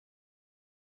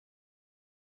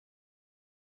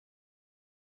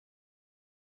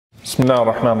بسم الله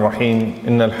الرحمن الرحيم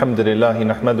إن الحمد لله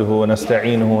نحمده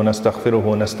ونستعينه ونستغفره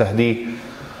ونستهديه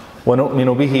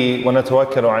ونؤمن به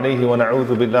ونتوكل عليه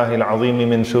ونعوذ بالله العظيم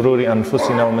من شرور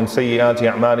أنفسنا ومن سيئات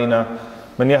أعمالنا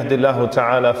من يهد الله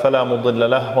تعالى فلا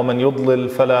مضل له ومن يضلل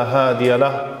فلا هادي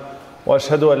له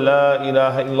وأشهد أن لا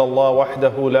إله إلا الله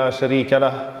وحده لا شريك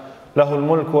له له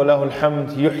الملك وله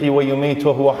الحمد يحيي ويميت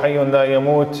وهو حي لا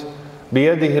يموت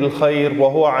بيده الخير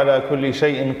وهو على كل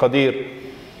شيء قدير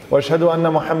وأشهد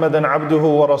أن محمدا عبده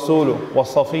ورسوله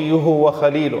وصفيه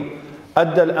وخليله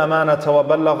أدى الأمانة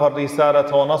وبلغ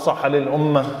الرسالة ونصح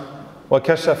للأمة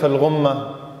وكشف الغمة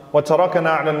وتركنا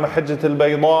على المحجة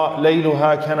البيضاء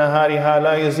ليلها كنهارها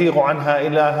لا يزيغ عنها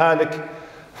إلا هالك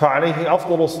فعليه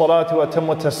أفضل الصلاة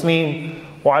وأتم التسليم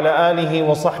وعلى آله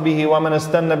وصحبه ومن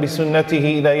استنى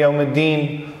بسنته إلى يوم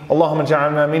الدين اللهم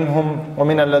اجعلنا منهم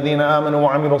ومن الذين آمنوا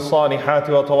وعملوا الصالحات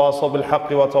وتواصوا بالحق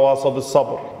وتواصوا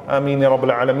بالصبر آمين يا رب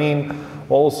العالمين.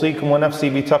 وأوصيكم ونفسي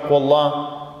بتقوى الله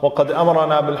وقد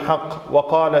أمرنا بالحق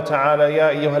وقال تعالى يا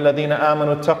أيها الذين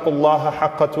آمنوا اتقوا الله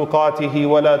حق تقاته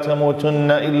ولا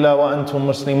تموتن إلا وأنتم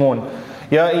مسلمون.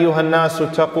 يا أيها الناس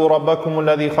اتقوا ربكم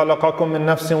الذي خلقكم من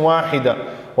نفس واحدة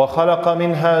وخلق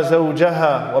منها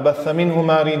زوجها وبث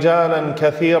منهما رجالا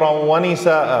كثيرا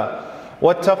ونساء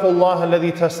واتقوا الله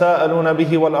الذي تساءلون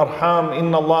به والأرحام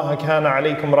إن الله كان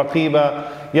عليكم رقيبا.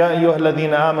 يا أيها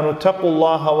الذين آمنوا اتقوا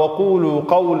الله وقولوا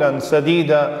قولا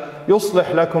سديدا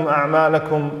يصلح لكم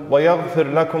أعمالكم ويغفر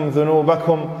لكم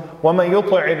ذنوبكم ومن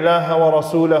يطع الله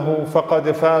ورسوله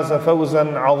فقد فاز فوزا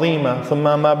عظيما. ثم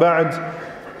ما بعد.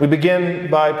 We begin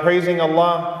by praising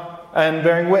Allah and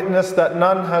bearing witness that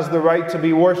none has the right to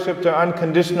be worshipped or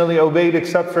unconditionally obeyed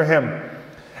except for Him.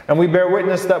 And we bear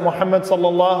witness that Muhammad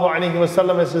sallallahu alaihi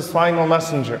wasallam is His final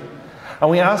messenger. And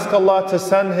we ask Allah to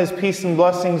send His peace and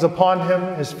blessings upon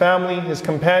Him, His family, His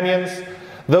companions,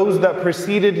 those that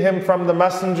preceded Him from the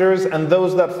messengers and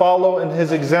those that follow in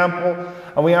His example.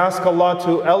 And we ask Allah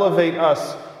to elevate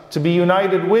us to be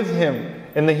united with Him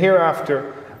in the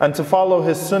hereafter and to follow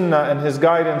His sunnah and His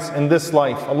guidance in this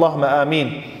life. Allahumma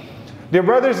ameen. Dear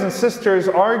brothers and sisters,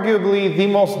 arguably the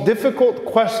most difficult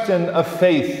question of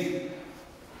faith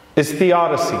is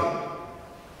theodicy,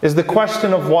 is the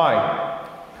question of why.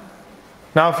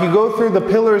 Now if you go through the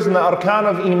pillars and the arkan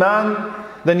of Iman,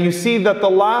 then you see that the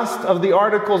last of the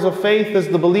articles of faith is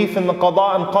the belief in the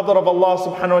qada and qadr of Allah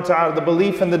subhanahu wa ta'ala, the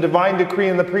belief in the divine decree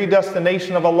and the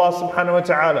predestination of Allah subhanahu wa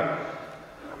ta'ala.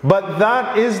 But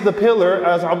that is the pillar,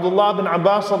 as Abdullah bin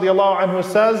Abbas radiallahu anhu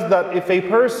says, that if a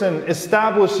person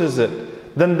establishes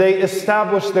it, then they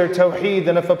establish their tawheed,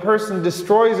 and if a person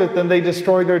destroys it, then they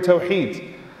destroy their tawheed.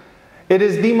 It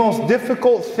is the most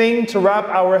difficult thing to wrap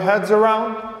our heads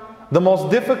around, the most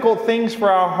difficult things for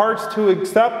our hearts to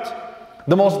accept,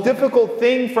 the most difficult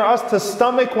thing for us to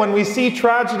stomach when we see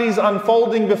tragedies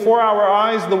unfolding before our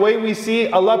eyes, the way we see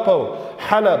Aleppo,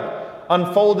 Halab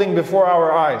unfolding before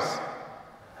our eyes.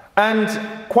 And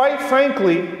quite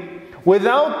frankly,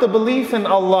 without the belief in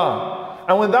Allah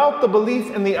and without the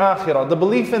belief in the Akhirah, the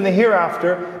belief in the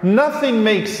hereafter, nothing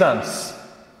makes sense.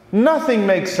 Nothing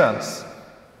makes sense.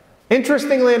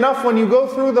 Interestingly enough, when you go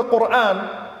through the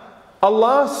Quran,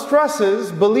 Allah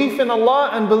stresses belief in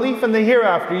Allah and belief in the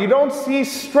hereafter. You don't see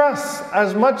stress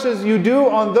as much as you do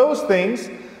on those things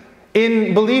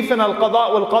in belief in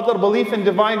al-qada wal-qadr, belief in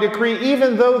divine decree,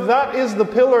 even though that is the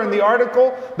pillar in the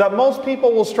article that most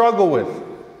people will struggle with.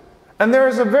 And there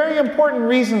is a very important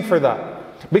reason for that.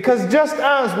 Because just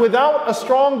as without a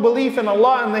strong belief in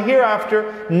Allah and the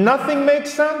hereafter, nothing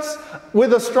makes sense,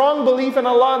 with a strong belief in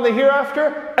Allah and the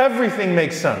hereafter, everything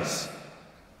makes sense.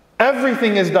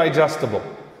 Everything is digestible.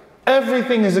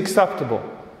 Everything is acceptable.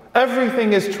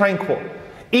 Everything is tranquil.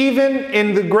 Even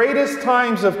in the greatest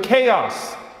times of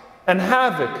chaos and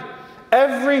havoc,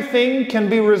 everything can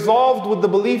be resolved with the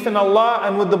belief in Allah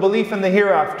and with the belief in the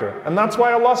hereafter. And that's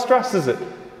why Allah stresses it.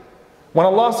 When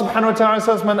Allah subhanahu wa ta'ala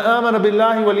says, Man amana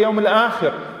billahi wal yawm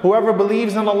al-akhir, whoever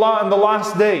believes in Allah and the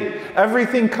last day,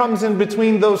 everything comes in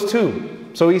between those two.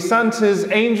 So He sent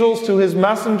His angels to His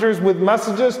messengers with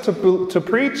messages to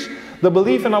preach the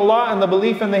belief in Allah and the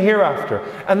belief in the hereafter.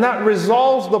 And that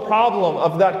resolves the problem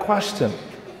of that question.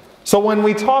 So when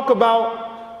we talk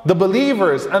about the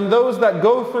believers and those that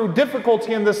go through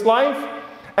difficulty in this life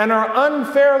and are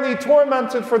unfairly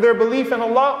tormented for their belief in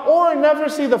Allah or never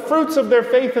see the fruits of their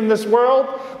faith in this world,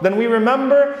 then we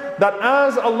remember that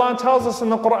as Allah tells us in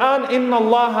the Quran, إِنَّ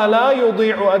اللَّهَ لَا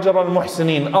يُضِيعُ أَجْرَ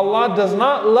الْمُحْسِنِينَ. Allah does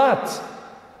not let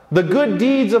the good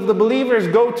deeds of the believers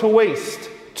go to waste.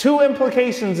 Two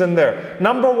implications in there.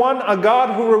 Number one, a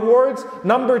God who rewards.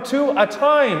 Number two, a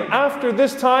time after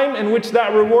this time in which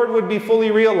that reward would be fully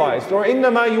realized. Or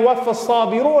إِنَّمَا يُوَفَّى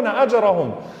الصَّابِرُونَ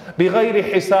أَجْرَهُمْ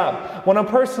بِغَيْرِ حِسَابٍ. When a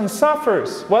person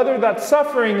suffers, whether that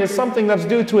suffering is something that's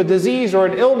due to a disease or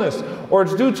an illness, or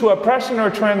it's due to oppression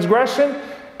or transgression,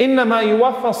 إِنَّمَا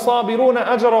يُوَفَّى الصَّابِرُونَ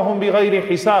أَجْرَهُمْ بِغَيْرِ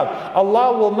حِسَابٍ.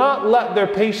 Allah will not let their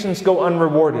patience go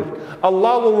unrewarded.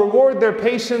 Allah will reward their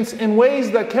patience in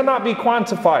ways that cannot be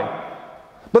quantified.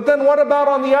 But then what about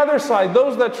on the other side,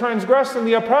 those that transgress and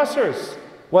the oppressors?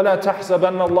 وَلَا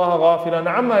تَحْسَبَنَّ اللَّهَ غَافِلًا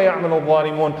عَمَّا يَعْمَلُ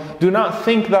الظَّالِمُونَ. Do not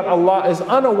think that Allah is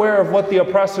unaware of what the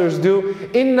oppressors do.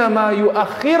 إِنَّمَا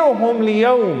يُؤَخِّرُهُمْ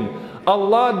لِيَوْمٍ.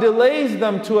 Allah delays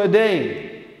them to a day.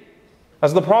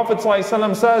 As the Prophet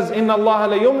ﷺ says, إِنَّ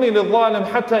اللَّهَ لَيُمْلِي لِلظَّالِمِ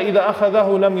حَتَّى إِذَا أَخَذَهُ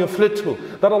لَمْ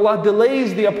يُفْلِتْهُ. That Allah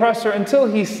delays the oppressor until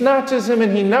He snatches him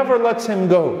and He never lets him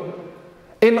go.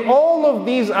 In all of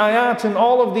these ayat, in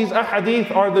all of these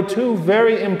ahadith are the two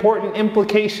very important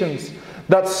implications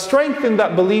that strengthen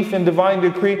that belief in divine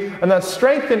decree and that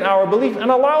strengthen our belief and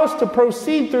allow us to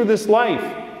proceed through this life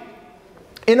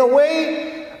in a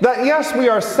way that, yes, we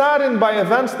are saddened by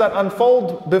events that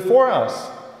unfold before us,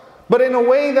 but in a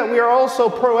way that we are also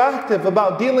proactive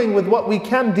about dealing with what we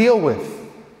can deal with.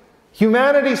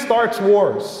 Humanity starts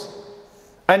wars,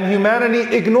 and humanity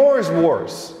ignores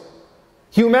wars.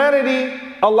 Humanity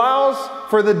allows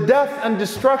for the death and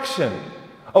destruction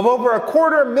of over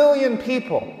 250,000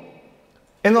 people.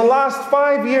 In the last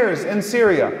 5 years in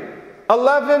Syria,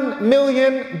 11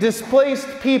 million displaced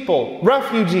people,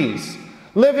 refugees,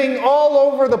 living all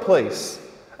over the place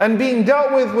and being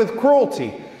dealt with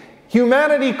cruelty.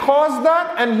 Humanity caused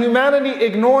that and humanity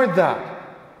ignored that.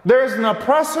 There is an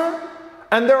oppressor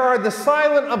and there are the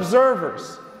silent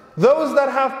observers. Those that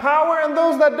have power and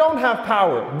those that don't have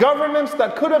power. Governments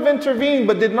that could have intervened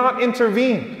but did not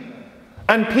intervene.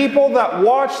 And people that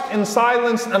watched in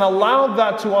silence and allowed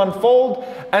that to unfold.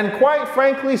 And quite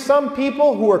frankly, some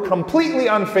people who were completely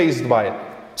unfazed by it.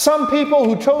 Some people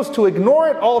who chose to ignore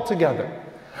it altogether.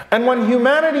 And when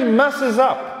humanity messes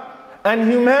up and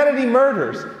humanity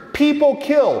murders, people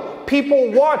kill,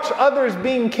 people watch others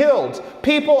being killed,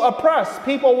 people oppress,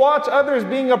 people watch others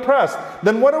being oppressed,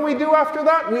 then what do we do after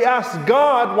that? We ask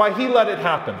God why He let it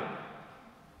happen.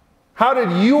 How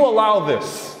did you allow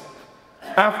this?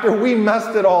 After we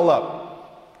messed it all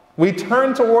up, we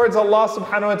turn towards Allah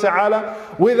subhanahu wa ta'ala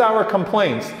with our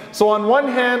complaints. So on one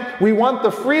hand, we want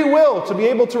the free will to be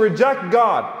able to reject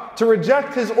God, to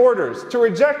reject His orders, to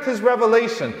reject His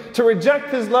revelation, to reject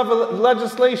His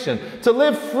legislation, to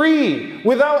live free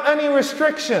without any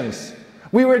restrictions.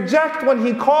 We reject when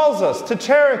He calls us to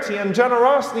charity and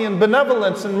generosity and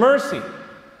benevolence and mercy,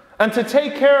 and to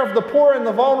take care of the poor and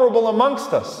the vulnerable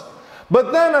amongst us.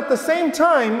 But then at the same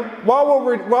time, while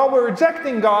we're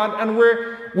rejecting God and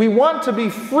we want to be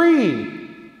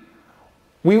free,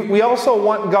 we also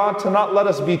want God to not let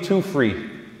us be too free.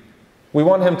 We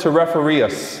want Him to referee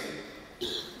us.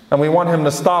 And we want Him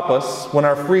to stop us when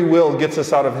our free will gets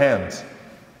us out of hand.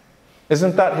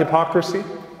 Isn't that hypocrisy?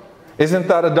 Isn't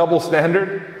that a double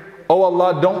standard? Oh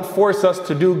Allah, don't force us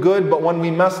to do good, but when we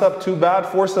mess up too bad,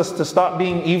 force us to stop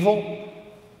being evil?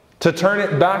 To turn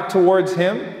it back towards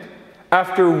Him?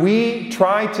 After we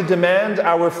try to demand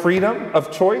our freedom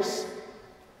of choice?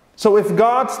 So if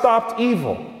God stopped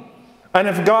evil, and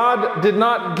if God did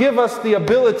not give us the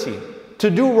ability to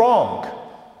do wrong,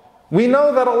 we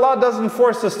know that Allah doesn't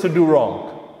force us to do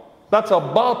wrong. That's a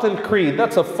batil creed,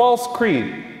 that's a false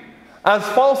creed. As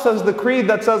false as the creed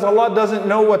that says Allah doesn't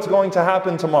know what's going to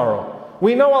happen tomorrow.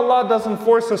 We know Allah doesn't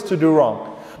force us to do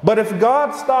wrong. But if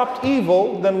God stopped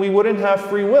evil, then we wouldn't have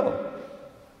free will.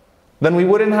 Then we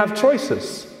wouldn't have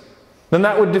choices. Then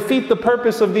that would defeat the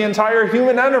purpose of the entire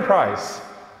human enterprise.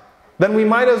 Then we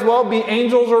might as well be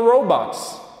angels or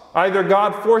robots. Either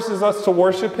God forces us to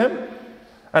worship Him,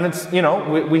 and it's,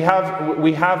 we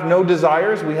have no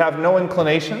desires, we have no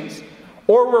inclinations,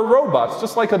 or we're robots,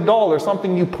 just like a doll or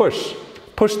something you push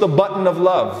the button of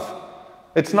love.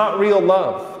 It's not real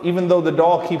love, even though the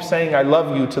doll keeps saying, I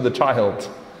love you to the child.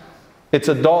 It's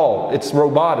a doll, it's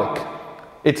robotic,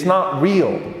 it's not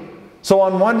real. So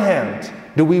on one hand,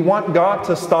 do we want God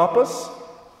to stop us?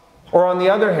 Or on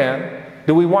the other hand,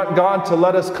 do we want God to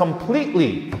let us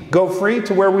completely go free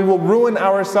to where we will ruin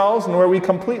ourselves and where we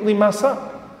completely mess up?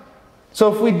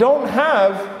 So if we don't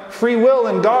have free will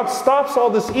and God stops all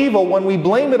this evil when we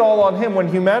blame it all on Him, when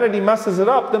humanity messes it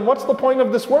up, then what's the point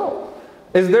of this world?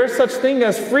 Is there such thing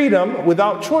as freedom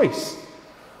without choice?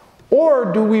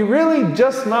 Or do we really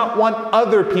just not want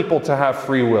other people to have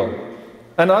free will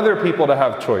and other people to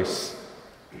have choice?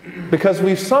 Because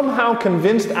we've somehow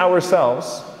convinced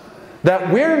ourselves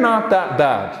that we're not that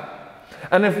bad.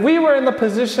 And if we were in the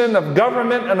position of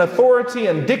government and authority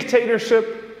and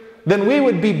dictatorship, then we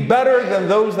would be better than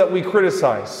those that we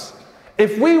criticize.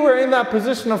 If we were in that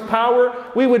position of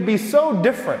power, we would be so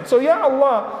different. So Ya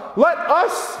Allah, let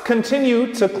us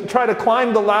continue to try to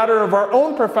climb the ladder of our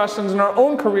own professions and our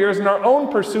own careers and our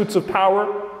own pursuits of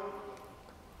power.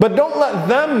 But don't let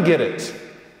them get it.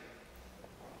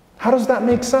 How does that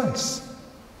make sense?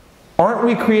 Aren't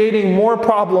we creating more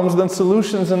problems than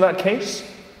solutions in that case?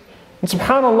 And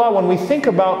subhanAllah, when we think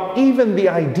about even the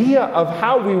idea of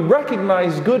how we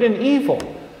recognize good and evil,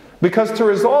 because to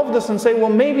resolve this and say, well,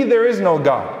 maybe there is no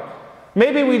God.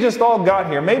 Maybe we just all got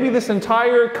here. Maybe this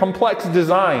entire complex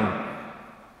design,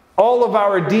 all of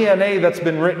our DNA that's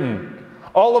been written,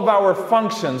 all of our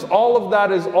functions, all of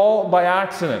that is all by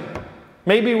accident.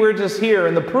 Maybe we're just here,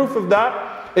 and the proof of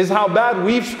that is how bad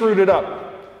we've screwed it up.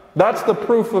 That's the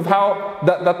proof of how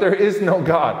that there is no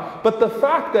God. But the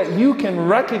fact that you can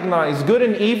recognize good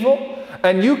and evil,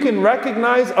 and you can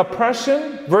recognize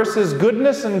oppression versus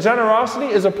goodness and generosity,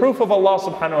 is a proof of Allah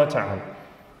subhanahu wa ta'ala.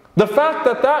 The fact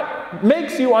that that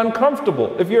makes you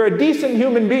uncomfortable, if you're a decent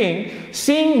human being,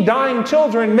 seeing dying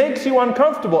children makes you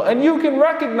uncomfortable, and you can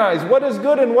recognize what is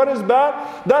good and what is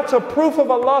bad, that's a proof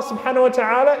of Allah subhanahu wa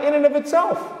ta'ala in and of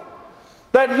itself.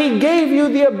 That He gave you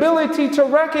the ability to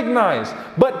recognize.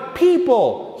 But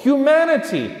people,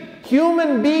 humanity,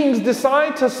 human beings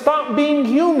decide to stop being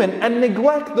human and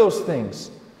neglect those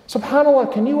things.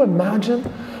 SubhanAllah, can you imagine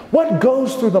what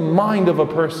goes through the mind of a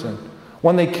person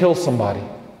when they kill somebody?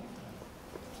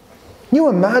 Can you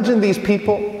imagine these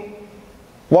people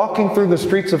walking through the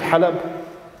streets of Halab,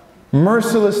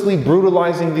 mercilessly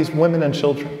brutalizing these women and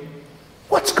children?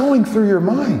 What's going through your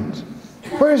mind?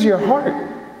 Where's your heart?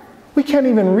 We can't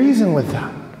even reason with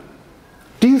that.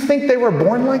 Do you think they were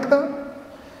born like that?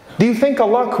 Do you think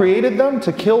Allah created them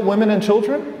to kill women and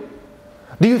children?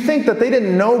 Do you think that they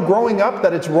didn't know growing up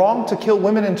that it's wrong to kill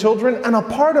women and children? And a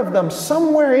part of them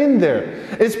somewhere in there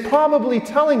is probably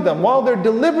telling them, while they're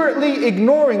deliberately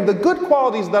ignoring the good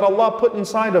qualities that Allah put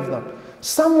inside of them,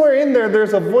 somewhere in there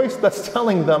there's a voice that's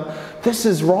telling them, this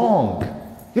is wrong.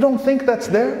 You don't think that's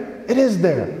there? It is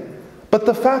there. But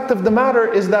the fact of the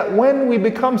matter is that when we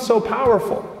become so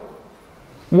powerful,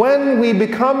 when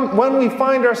we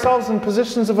find ourselves in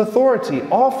positions of authority,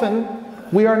 often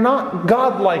we are not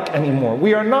godlike anymore.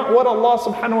 We are not what Allah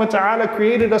subhanahu wa ta'ala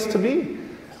created us to be.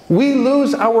 We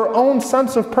lose our own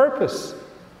sense of purpose.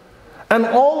 And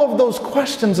all of those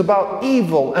questions about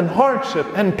evil and hardship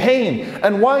and pain,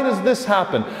 and why does this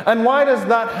happen, and why does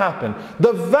that happen,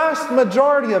 the vast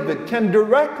majority of it can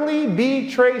directly be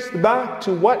traced back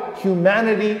to what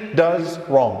humanity does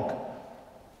wrong.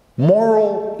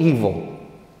 Moral evil,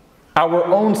 our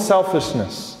own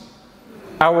selfishness,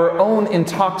 our own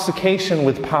intoxication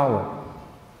with power,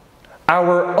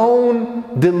 our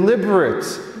own deliberate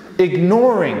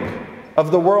ignoring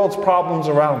of the world's problems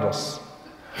around us,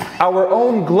 our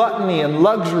own gluttony and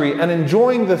luxury and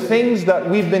enjoying the things that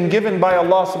we've been given by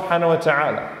Allah subhanahu wa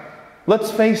ta'ala.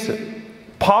 Let's face it,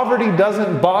 poverty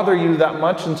doesn't bother you that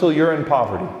much until you're in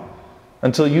poverty,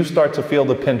 until you start to feel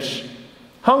the pinch.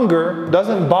 Hunger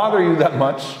doesn't bother you that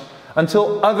much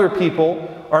until other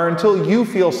people, or until you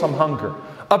feel some hunger.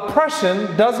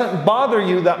 Oppression doesn't bother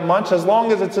you that much as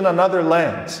long as it's in another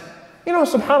land. You know,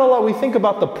 subhanAllah, we think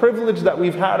about the privilege that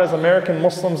we've had as American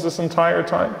Muslims this entire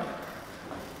time.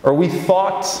 Or we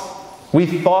thought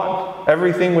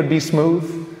everything would be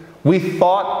smooth. We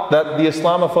thought that the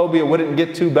Islamophobia wouldn't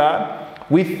get too bad.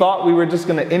 We thought we were just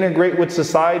going to integrate with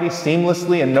society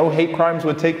seamlessly and no hate crimes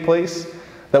would take place.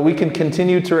 That we can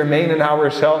continue to remain in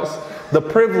our shells. The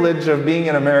privilege of being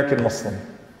an American Muslim.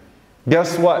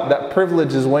 Guess what? That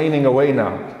privilege is waning away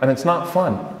now. And it's not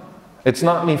fun. It's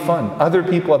not any fun. Other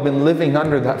people have been living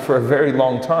under that for a very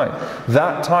long time.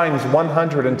 That times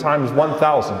 100 and times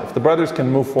 1,000. If the brothers can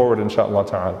move forward, inshallah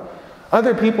ta'ala.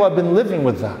 Other people have been living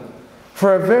with that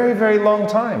for a very, very long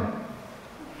time.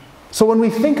 So when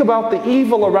we think about the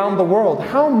evil around the world,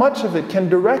 how much of it can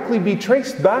directly be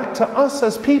traced back to us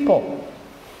as people?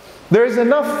 There is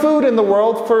enough food in the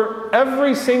world for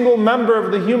every single member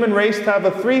of the human race to have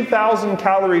a 3,000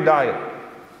 calorie diet.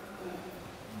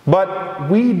 But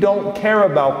we don't care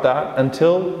about that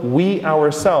until we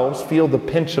ourselves feel the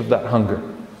pinch of that hunger.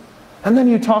 And then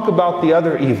you talk about the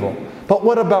other evil. But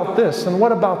what about this and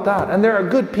what about that? And there are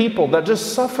good people that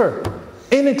just suffer,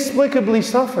 inexplicably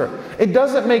suffer. It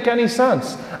doesn't make any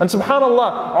sense. And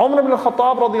subhanAllah, Umar ibn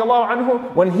al-Khattab radiallahu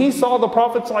anhu, when he saw the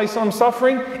Prophet ﷺ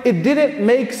suffering, it didn't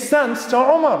make sense to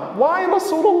Umar. Why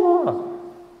Rasulullah?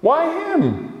 Why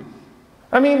him?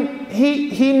 I mean,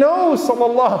 he knows,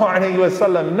 sallallahu alayhi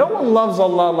wasallam, no one loves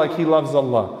Allah like he loves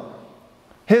Allah.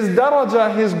 His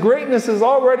darajah, his greatness is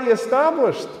already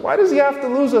established. Why does he have to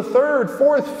lose a third,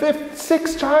 fourth, fifth,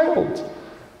 sixth child?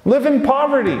 Live in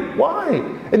poverty. Why?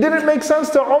 It didn't make sense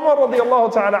to Umar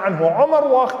radiallahu ta'ala anhu. Umar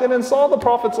walked in and saw the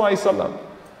Prophet ﷺ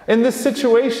in this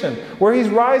situation where he's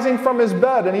rising from his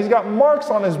bed and he's got marks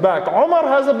on his back. Umar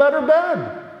has a better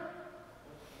bed.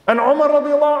 And Umar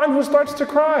radiallahu anhu starts to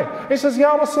cry. He says,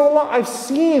 Ya Rasulullah, I've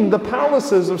seen the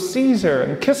palaces of Caesar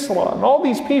and Kisra and all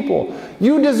these people.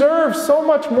 You deserve so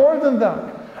much more than that.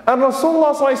 And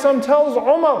Rasulullah ﷺ tells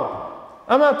Umar,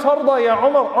 Ama tarda ya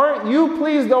Umar, aren't you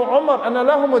pleased, O Umar, anna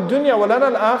lahum ad-dunya wa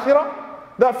lana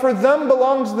al-akhirah? That for them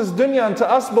belongs this dunya and to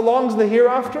us belongs the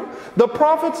hereafter? The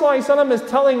Prophet ﷺ is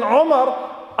telling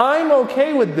Umar, I'm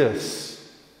okay with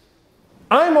this.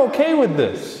 I'm okay with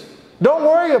this. Don't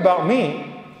worry about me.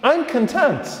 I'm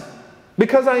content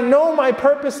because I know my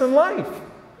purpose in life.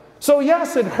 So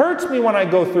yes, it hurts me when I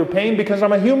go through pain because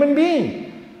I'm a human being.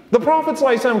 The Prophet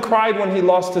ﷺ cried when he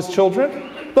lost his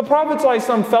children. The Prophet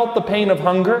ﷺ felt the pain of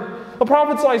hunger. The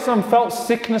Prophet ﷺ felt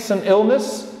sickness and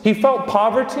illness. He felt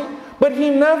poverty. But he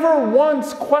never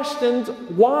once questioned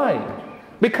why.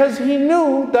 Because he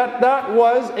knew that that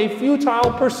was a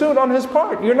futile pursuit on his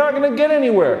part. You're not going to get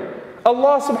anywhere.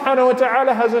 Allah subhanahu wa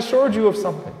ta'ala has assured you of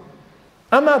something.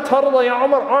 Ama tarda ya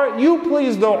Umar, aren't you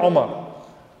pleased, O Umar,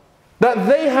 that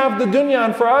they have the dunya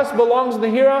and for us belongs the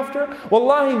hereafter?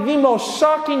 Wallahi, the most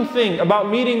shocking thing about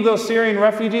meeting those Syrian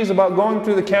refugees, about going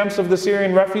through the camps of the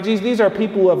Syrian refugees, these are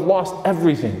people who have lost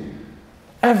everything.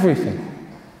 Everything.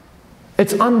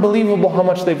 It's unbelievable how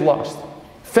much they've lost.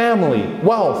 Family,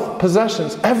 wealth,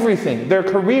 possessions, everything. Their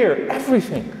career,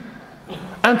 everything.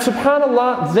 And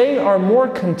subhanAllah, they are more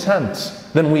content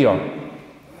than we are.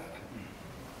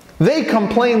 They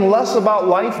complain less about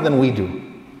life than we do.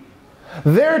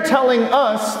 They're telling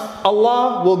us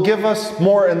Allah will give us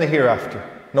more in the hereafter.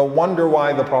 No wonder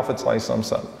why the Prophet ﷺ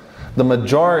said, the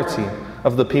majority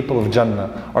of the people of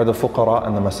Jannah are the fuqara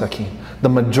and the masakin. The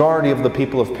majority of the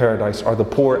people of paradise are the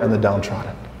poor and the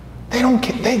downtrodden.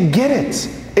 They get it.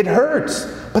 It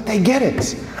hurts, but they get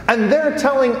it. And they're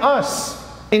telling us,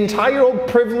 entitled,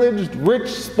 privileged, rich,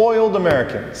 spoiled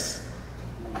Americans,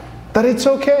 that it's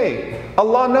okay.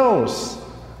 Allah knows.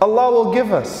 Allah will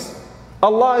give us.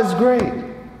 Allah is great.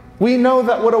 We know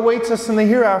that what awaits us in the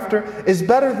hereafter is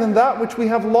better than that which we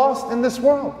have lost in this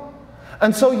world.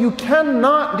 And so you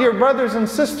cannot, dear brothers and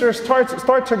sisters,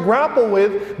 start to grapple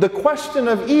with the question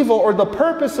of evil or the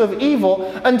purpose of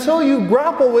evil until you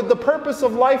grapple with the purpose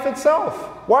of life itself.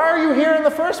 Why are you here in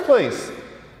the first place?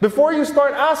 Before you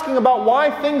start asking about why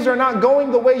things are not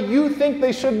going the way you think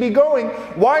they should be going,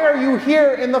 why are you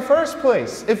here in the first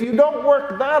place? If you don't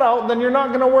work that out, then you're not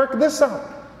going to work this out.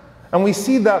 And we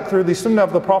see that through the sunnah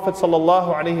of the Prophet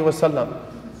ﷺ,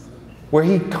 where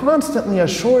he constantly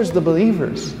assures the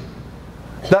believers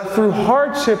that through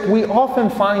hardship we often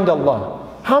find Allah.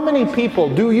 How many people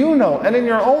do you know, and in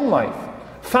your own life,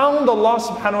 found Allah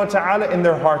subhanahu wa ta'ala in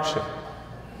their hardship?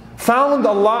 Found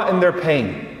Allah in their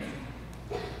pain?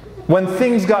 When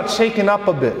things got shaken up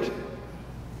a bit,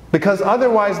 because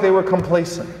otherwise they were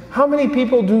complacent. How many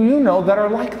people do you know that are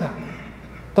like that?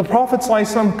 The Prophet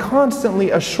ﷺ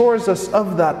constantly assures us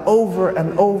of that over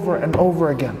and over and over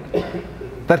again.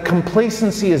 That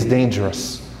complacency is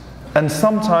dangerous. And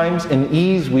sometimes in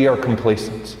ease we are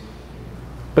complacent.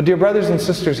 But dear brothers and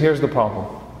sisters, here's the problem.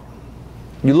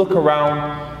 You look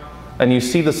around and you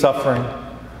see the suffering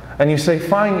and you say,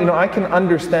 fine, I can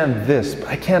understand this, but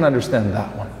I can't understand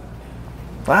that one.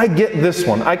 I get this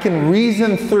one. I can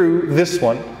reason through this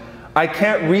one. I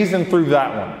can't reason through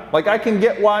that one. Like I can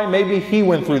get why maybe he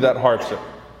went through that hardship.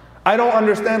 I don't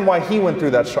understand why he went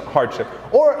through that hardship.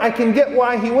 Or I can get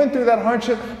why he went through that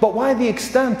hardship, but why the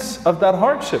extent of that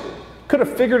hardship? Could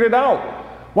have figured it out.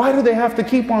 Why do they have to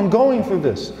keep on going through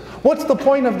this? What's the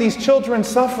point of these children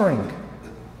suffering?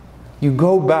 You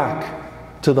go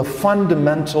back to the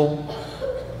fundamental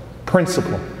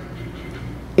principle.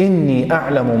 Inni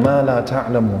a'lamu ma la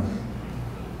ta'lamun.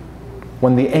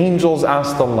 When the angels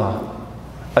asked Allah,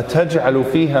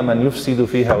 أَتَجْعَلُ فِيهَا مَنْ يُفْسِدُ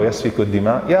فِيهَا وَيَسْفِكُ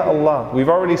الدِّمَاءِ? Ya Allah, we've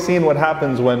already seen what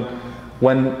happens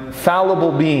when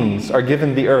fallible beings are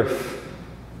given the earth.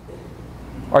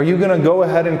 Are you going to go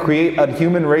ahead and create a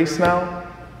human race now?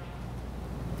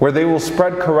 Where they will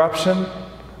spread corruption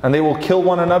and they will kill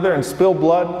one another and spill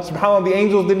blood? SubhanAllah, the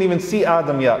angels didn't even see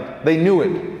Adam yet. They knew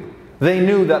it. They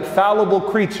knew that fallible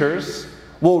creatures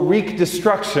will wreak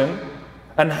destruction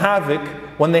and havoc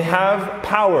when they have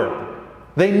power.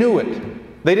 They knew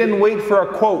it. They didn't wait for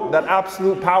a quote that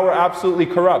absolute power absolutely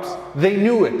corrupts. They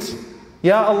knew it.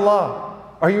 Ya Allah,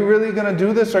 Are you really going to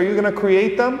do this? Are you going to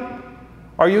create them?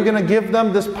 Are you going to give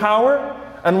them this power?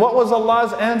 And what was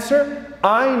Allah's answer?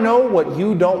 I know what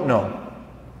you don't know.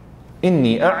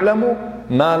 Inni a'lamu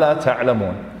ma la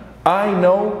ta'lamun. I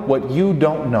know what you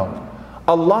don't know.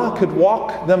 Allah could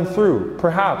walk them through,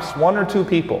 perhaps one or two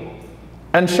people,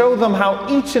 and show them how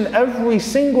each and every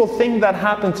single thing that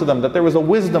happened to them, that there was a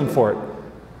wisdom for it.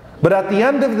 But at the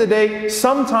end of the day,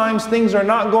 sometimes things are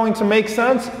not going to make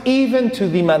sense, even to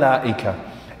the malaika,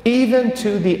 even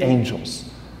to the angels.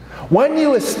 When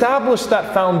you establish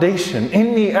that foundation,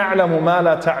 inni a'lamu ma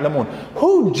la ta'lamun,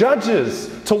 who judges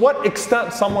to what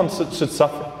extent someone should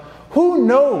suffer? Who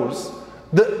knows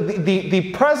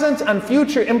the present and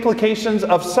future implications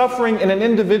of suffering in an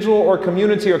individual or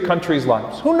community or country's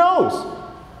lives? Who knows?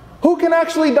 Who can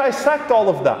actually dissect all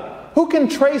of that? Who can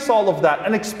trace all of that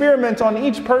and experiment on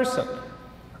each person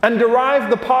and derive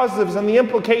the positives and the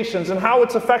implications and how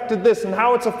it's affected this and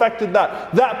how it's affected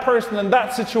that person and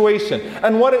that situation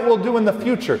and what it will do in the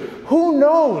future? Who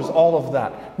knows all of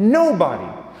that?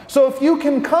 Nobody. So if you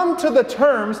can come to the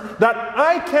terms that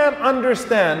I can't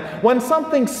understand when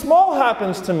something small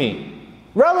happens to me,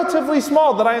 relatively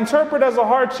small, that I interpret as a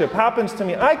hardship happens to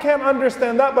me, I can't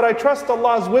understand that, but I trust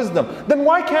Allah's wisdom. Then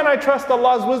why can't I trust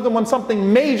Allah's wisdom when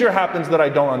something major happens that I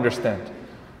don't understand?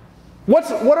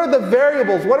 What are the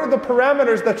variables? What are the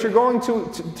parameters that you're going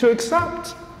to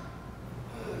accept?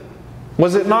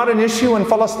 Was it not an issue in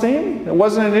Palestine? It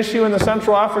wasn't an issue in the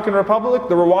Central African Republic,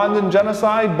 the Rwandan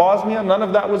genocide, Bosnia, none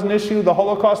of that was an issue, the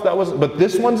Holocaust, but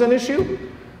this one's an issue?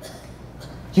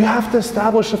 You have to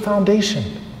establish a foundation.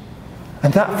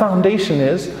 And that foundation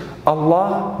is,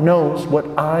 Allah knows what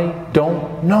I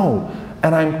don't know.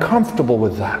 And I'm comfortable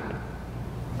with that.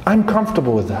 I'm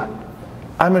comfortable with that.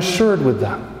 I'm assured with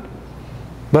that.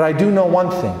 But I do know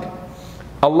one thing.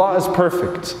 Allah is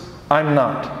perfect. I'm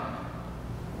not.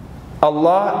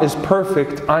 Allah is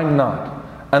perfect. I'm not.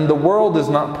 And the world is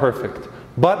not perfect.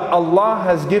 But Allah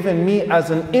has given me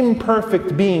as an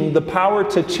imperfect being the power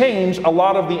to change a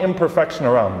lot of the imperfection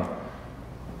around me.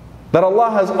 That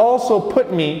Allah has also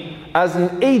put me as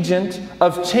an agent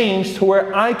of change to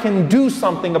where I can do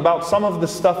something about some of the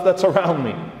stuff that's around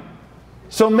me.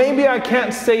 So maybe I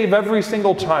can't save every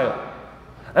single child.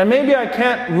 And maybe I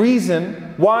can't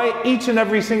reason why each and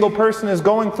every single person is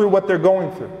going through what they're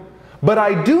going through. But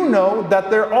I do know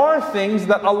that there are things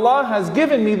that Allah has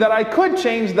given me that I could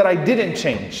change that I didn't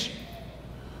change.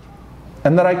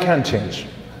 And that I can change.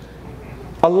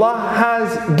 Allah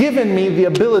has given me the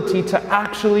ability to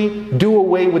actually do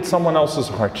away with someone else's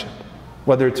hardship.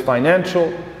 Whether it's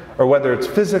financial or whether it's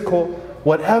physical,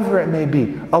 whatever it may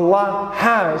be. Allah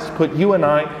has put you and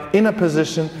I in a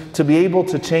position to be able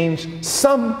to change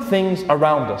some things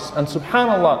around us. And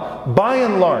subhanAllah, by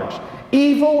and large,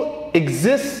 evil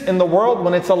exists in the world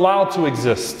when it's allowed to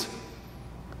exist.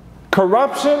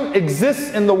 Corruption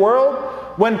exists in the world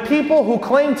when people who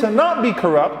claim to not be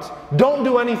corrupt don't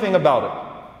do anything about it.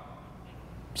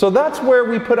 So that's where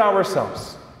we put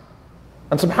ourselves.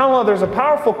 And subhanAllah, there's a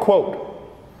powerful quote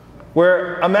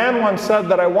where a man once said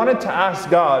that I wanted to ask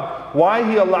God why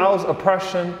He allows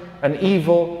oppression and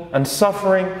evil and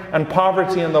suffering and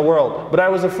poverty in the world. But I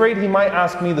was afraid He might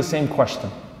ask me the same question.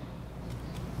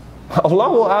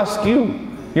 Allah will ask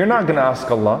you. You're not going to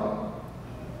ask Allah.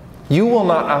 You will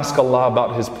not ask Allah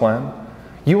about His plan.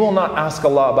 You will not ask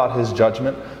Allah about His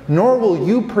judgment. Nor will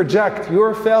you project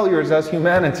your failures as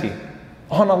humanity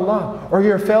on Allah, or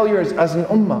your failures as an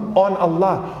ummah on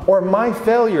Allah, or my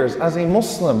failures as a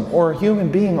Muslim or a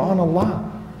human being on Allah.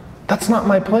 That's not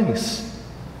my place.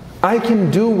 I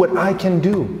can do what I can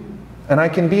do, and I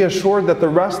can be assured that the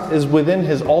rest is within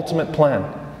His ultimate plan,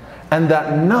 and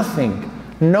that nothing,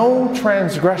 no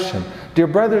transgression, dear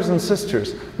brothers and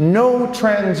sisters, no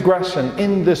transgression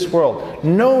in this world,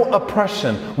 no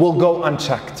oppression will go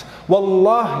unchecked.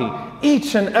 Wallahi,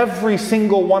 each and every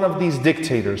single one of these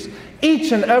dictators,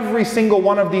 each and every single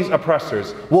one of these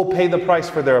oppressors will pay the price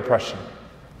for their oppression.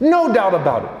 No doubt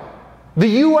about it. The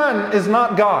UN is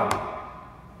not God.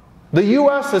 The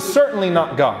US is certainly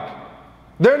not God.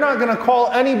 They're not going to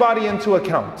call anybody into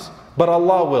account, but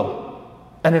Allah will.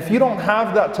 And if you don't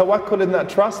have that tawakkul and that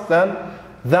trust, then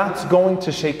that's going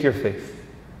to shake your faith.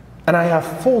 And I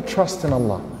have full trust in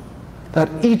Allah that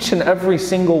each and every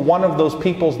single one of those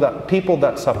people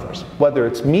that suffers, whether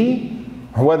it's me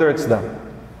or whether it's them,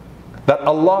 that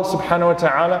Allah subhanahu wa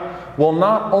ta'ala will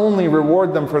not only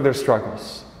reward them for their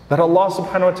struggles, that Allah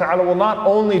subhanahu wa ta'ala will not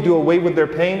only do away with their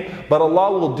pain, but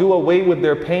Allah will do away with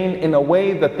their pain in a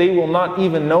way that they will not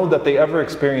even know that they ever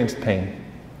experienced pain.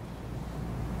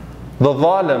 The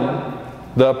zalim,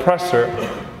 the oppressor,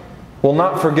 will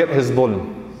not forget his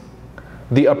dhulm.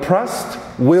 The oppressed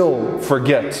will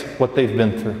forget what they've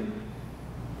been through.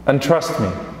 And trust me,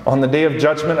 on the Day of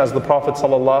Judgment, as the Prophet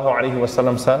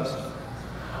ﷺ says,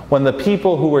 when the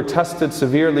people who were tested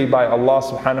severely by Allah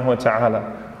subhanahu wa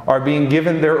ta'ala are being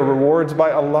given their rewards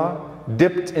by Allah,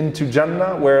 dipped into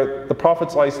Jannah, where the Prophet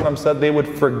ﷺ said they would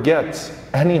forget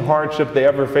any hardship they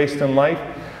ever faced in life,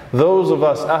 those of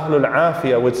us, Ahlul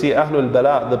Afiyah, would see Ahlul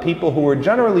Bala, the people who were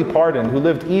generally pardoned, who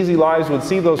lived easy lives, would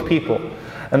see those people,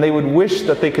 and they would wish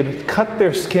that they could cut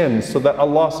their skins so that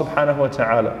Allah subhanahu wa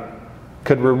ta'ala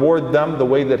could reward them the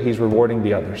way that He's rewarding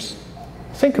the others.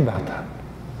 Think about that.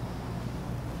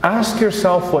 Ask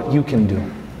yourself what you can do,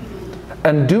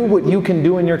 and do what you can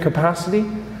do in your capacity,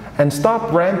 and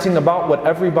stop ranting about what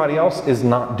everybody else is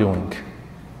not doing.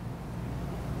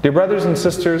 Dear brothers and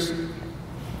sisters,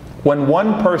 when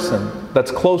one person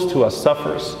that's close to us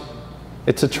suffers,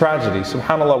 it's a tragedy.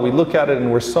 SubhanAllah, we look at it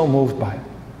and we're so moved by it.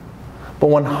 But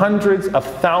when hundreds of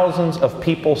thousands of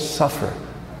people suffer,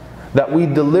 that we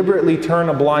deliberately turn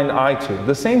a blind eye to,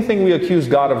 the same thing we accuse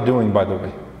God of doing, by the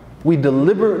way. We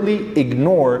deliberately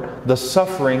ignore the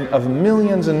suffering of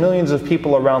millions and millions of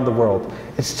people around the world.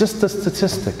 It's just a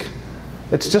statistic.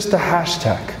 It's just a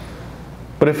hashtag.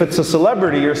 But if it's a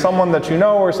celebrity or someone that you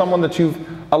know or someone that you've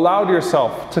allowed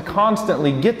yourself to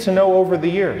constantly get to know over the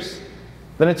years,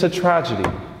 then it's a tragedy.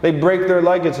 They break their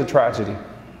leg, it's a tragedy.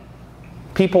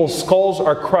 People's skulls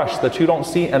are crushed that you don't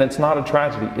see, and it's not a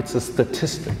tragedy, it's a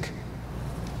statistic.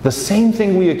 The same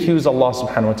thing we accuse Allah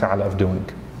subhanahu wa ta'ala of doing.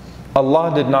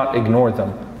 Allah did not ignore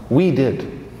them. We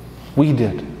did. We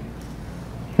did.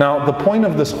 Now, the point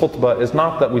of this khutbah is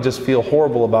not that we just feel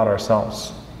horrible about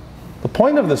ourselves. The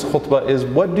point of this khutbah is,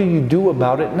 what do you do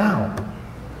about it now?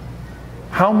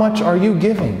 How much are you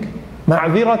giving?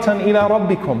 Ma'ziratan ila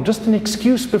rabbikum, just an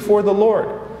excuse before the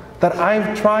Lord that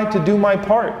I've tried to do my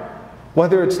part.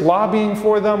 Whether it's lobbying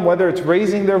for them, whether it's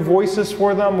raising their voices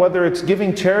for them, whether it's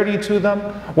giving charity to them,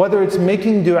 whether it's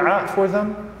making dua for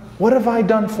them, what have I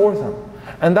done for them?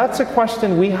 And that's a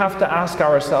question we have to ask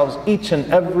ourselves each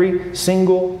and every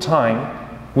single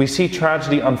time we see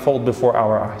tragedy unfold before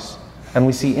our eyes and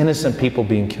we see innocent people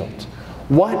being killed.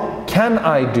 What can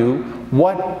I do?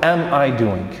 What am I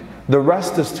doing? The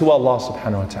rest is to Allah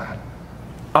subhanahu wa ta'ala.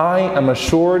 I am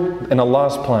assured in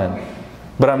Allah's plan,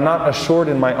 but I'm not assured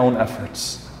in my own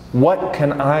efforts. What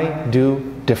can I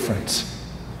do different?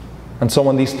 And so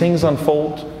when these things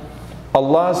unfold,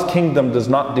 Allah's kingdom does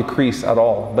not decrease at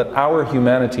all, but our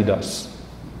humanity does.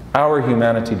 Our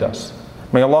humanity does.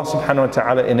 May Allah subhanahu wa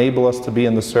ta'ala enable us to be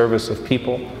in the service of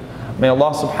people. May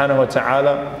Allah subhanahu wa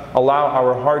ta'ala allow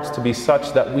our hearts to be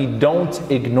such that we don't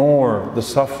ignore the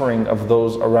suffering of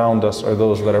those around us or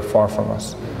those that are far from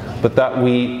us, but that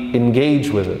we engage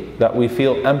with it, that we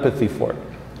feel empathy for it,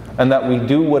 and that we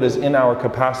do what is in our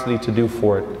capacity to do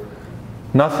for it.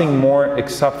 Nothing more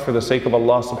except for the sake of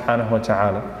Allah subhanahu wa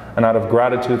ta'ala and out of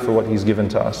gratitude for what He's given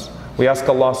to us. We ask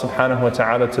Allah subhanahu wa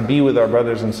ta'ala to be with our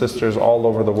brothers and sisters all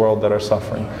over the world that are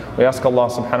suffering. We ask Allah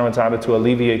subhanahu wa ta'ala to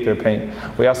alleviate their pain.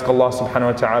 We ask Allah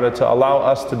subhanahu wa ta'ala to allow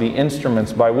us to be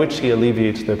instruments by which He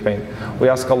alleviates their pain. We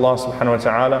ask Allah subhanahu wa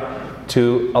ta'ala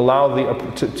to allow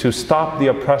to stop the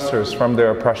oppressors from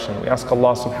their oppression. We ask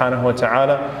Allah subhanahu wa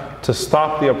ta'ala to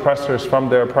stop the oppressors from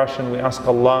their oppression. We ask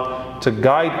Allah to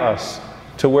guide us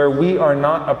to where we are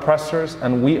not oppressors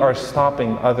and we are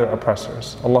stopping other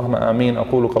oppressors. Allahumma ameen.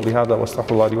 أقول قولي هذا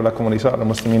واستغفر الله لي ولكم ولسائر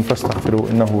المسلمين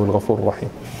فاستغفروه إنه هو الغفور الرحيم.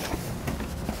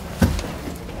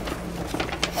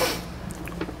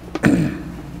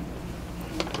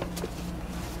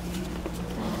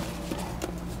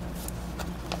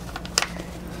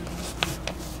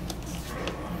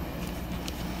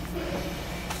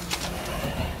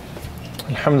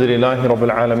 الحمد لله رب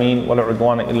العالمين ولا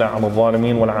عدوان إلا على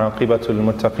الظالمين والعاقبة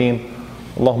للمتقين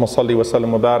اللهم صل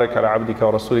وسلم وبارك على عبدك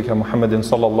ورسولك محمد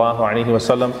صلى الله عليه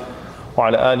وسلم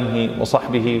وعلى آله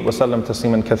وصحبه وسلم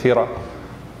تسليما كثيرا.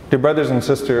 Dear brothers and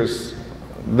sisters,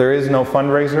 there is no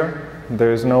fundraiser.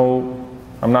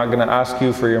 I'm not going to ask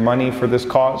you for your money for this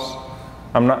cause.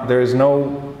 There is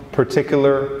no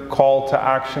particular call to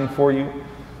action for you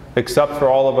except for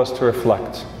all of us to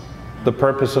reflect. The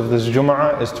purpose of this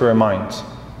Jum'ah is to remind,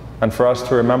 and for us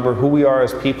to remember who we are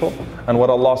as people and what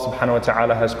Allah subhanahu wa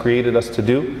ta'ala has created us to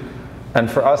do, and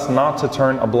for us not to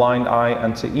turn a blind eye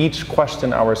and to each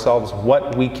question ourselves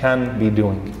what we can be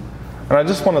doing. And I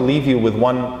just want to leave you with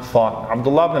one thought.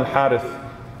 Abdullah ibn al-Harith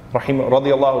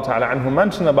radiyallahu ta'ala anhu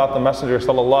mentioned about the Messenger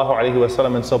sallallahu alayhi wa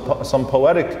sallam in some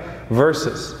poetic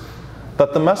verses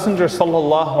that the Messenger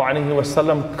sallallahu alayhi wa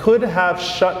sallam could have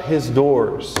shut his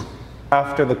doors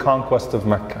after the conquest of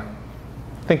Mecca.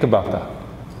 Think about that.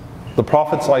 The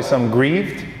Prophet ﷺ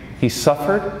grieved, he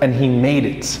suffered, and he made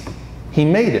it. He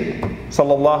made it,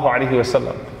 sallallahu alaihi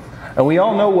wasallam. And we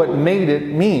all know what made it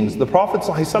means. The Prophet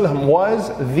ﷺ was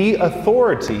the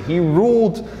authority. He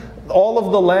ruled all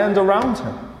of the land around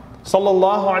him.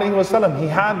 Sallallahu alaihi wasallam. He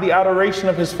had the adoration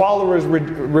of his followers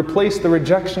replace the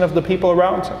rejection of the people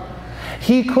around him.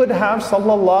 He could have,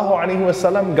 sallallahu alaihi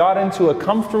wasallam, got into a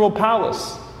comfortable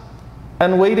palace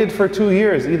and waited for 2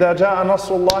 years. إِذَا جَاءَ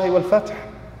نَصْرُ اللَّهِ وَالْفَتْحِ.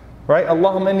 Right?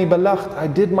 Allahumma inni balaght. I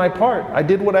did my part. I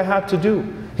did what I had to do.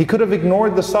 He could have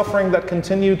ignored the suffering that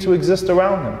continued to exist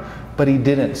around him. But he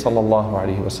didn't, sallallahu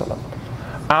alaihi wasallam.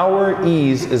 Our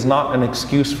ease is not an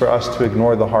excuse for us to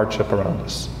ignore the hardship around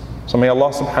us. So may Allah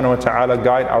subhanahu wa ta'ala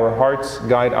guide our hearts,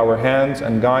 guide our hands,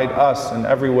 and guide us in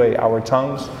every way, our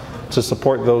tongues, to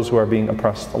support those who are being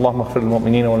oppressed. اللهم اغفر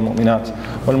للمؤمنين والمؤمنات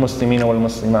والمسلمين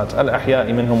والمسلمات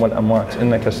الأحياء منهم والأموات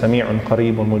إنك سميع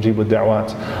قريب مجيب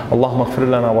الدعوات. اللهم اغفر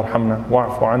لنا وارحمنا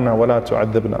واعف عنا ولا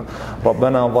تعذبنا.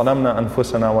 ربنا ظلمنا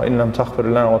أنفسنا وإن لم تغفر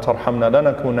لنا وترحمنا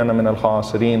لنكونن من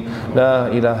الخاسرين. لا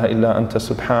إله إلا أنت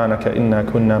سبحانك إنا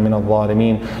كنا من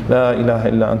الظالمين. لا إله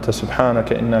إلا أنت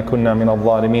سبحانك إنا كنا من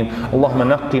الظالمين. اللهم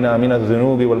نقنا من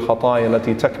الذنوب والخطايا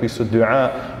التي تكبس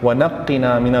الدعاء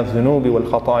ونقنا من الذنوب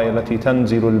والخطايا التي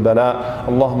تنزل البلاء.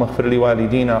 اللهم اغفر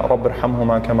لوالدينا رب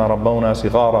ارحمهما كما ربونا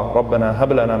صغارا. ربنا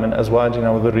هب لنا من أزواجنا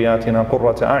وذرياتنا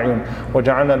قرة أعين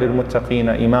واجعلنا للمتقين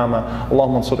إماما.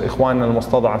 اللهم انصر إخواننا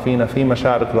المستضعفين في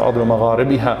مشارق الأرض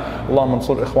ومغاربها. اللهم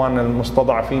انصر إخواننا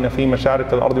المستضعفين في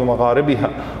مشارق الأرض ومغاربها.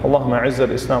 اللهم أعز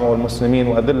الإسلام والمسلمين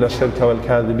وأذل الشرك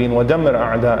والكاذبين ودمر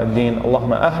أعداء الدين.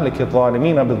 اللهم أهلك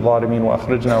الظالمين بالظالمين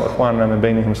وأخرجنا وإخواننا من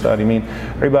بينهم سالمين.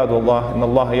 عباد الله، إن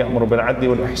الله يأمر بالعدل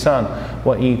والإحسان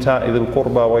وإيتاء ذي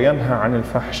القربى وينهى عن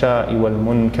الفحشاء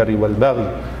والمنكر والبغي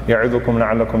يعظكم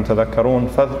لعلكم تذكرون.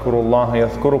 فاذكروا الله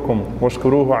يذكركم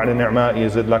واشكروه على نعمائه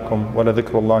يزد لكم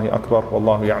ولذكر الله أكبر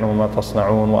والله يعلم ما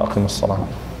تصنعون. وأقم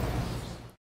الصلاة.